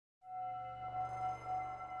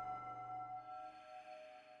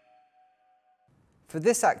For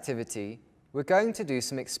this activity, we're going to do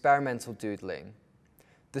some experimental doodling.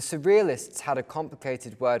 The surrealists had a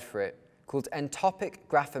complicated word for it called entopic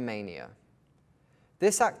graphomania.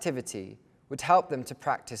 This activity would help them to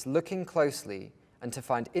practice looking closely and to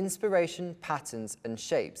find inspiration, patterns, and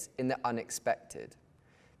shapes in the unexpected.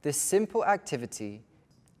 This simple activity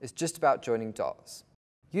is just about joining dots.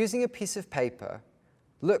 Using a piece of paper,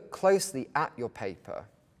 look closely at your paper.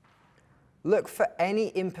 Look for any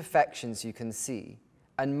imperfections you can see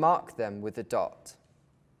and mark them with a dot.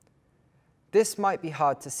 This might be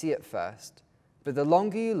hard to see at first, but the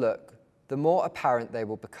longer you look, the more apparent they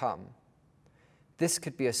will become. This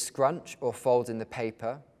could be a scrunch or fold in the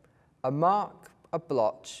paper, a mark, a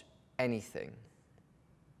blotch, anything.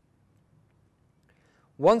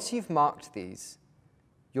 Once you've marked these,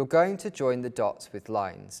 you're going to join the dots with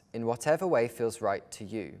lines in whatever way feels right to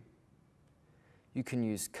you. You can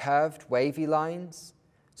use curved, wavy lines,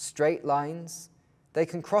 straight lines, they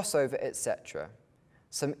can cross over, etc.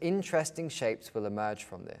 Some interesting shapes will emerge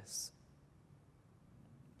from this.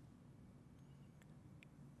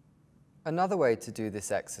 Another way to do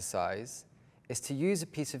this exercise is to use a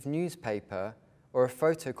piece of newspaper or a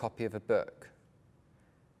photocopy of a book.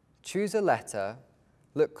 Choose a letter,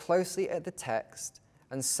 look closely at the text,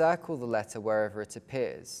 and circle the letter wherever it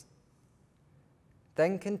appears.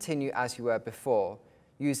 Then continue as you were before,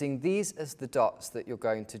 using these as the dots that you're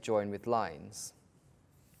going to join with lines.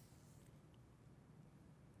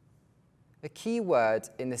 A key word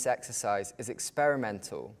in this exercise is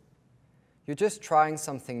experimental. You're just trying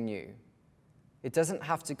something new. It doesn't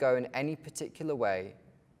have to go in any particular way,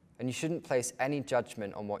 and you shouldn't place any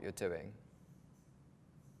judgment on what you're doing.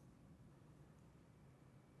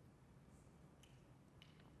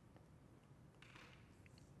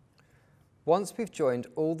 Once we've joined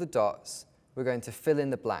all the dots, we're going to fill in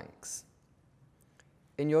the blanks.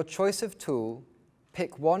 In your choice of tool,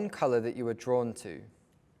 pick one color that you are drawn to.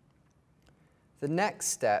 The next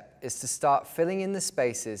step is to start filling in the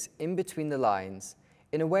spaces in between the lines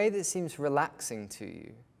in a way that seems relaxing to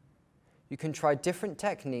you. You can try different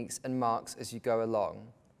techniques and marks as you go along,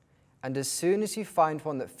 and as soon as you find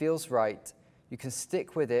one that feels right, you can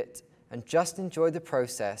stick with it and just enjoy the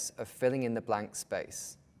process of filling in the blank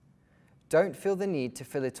space. Don't feel the need to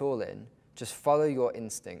fill it all in, just follow your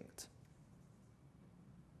instinct.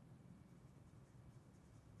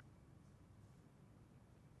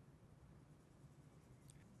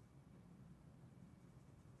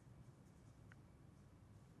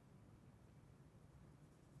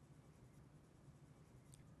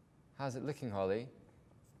 How's it looking, Holly?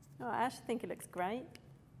 Oh, I actually think it looks great.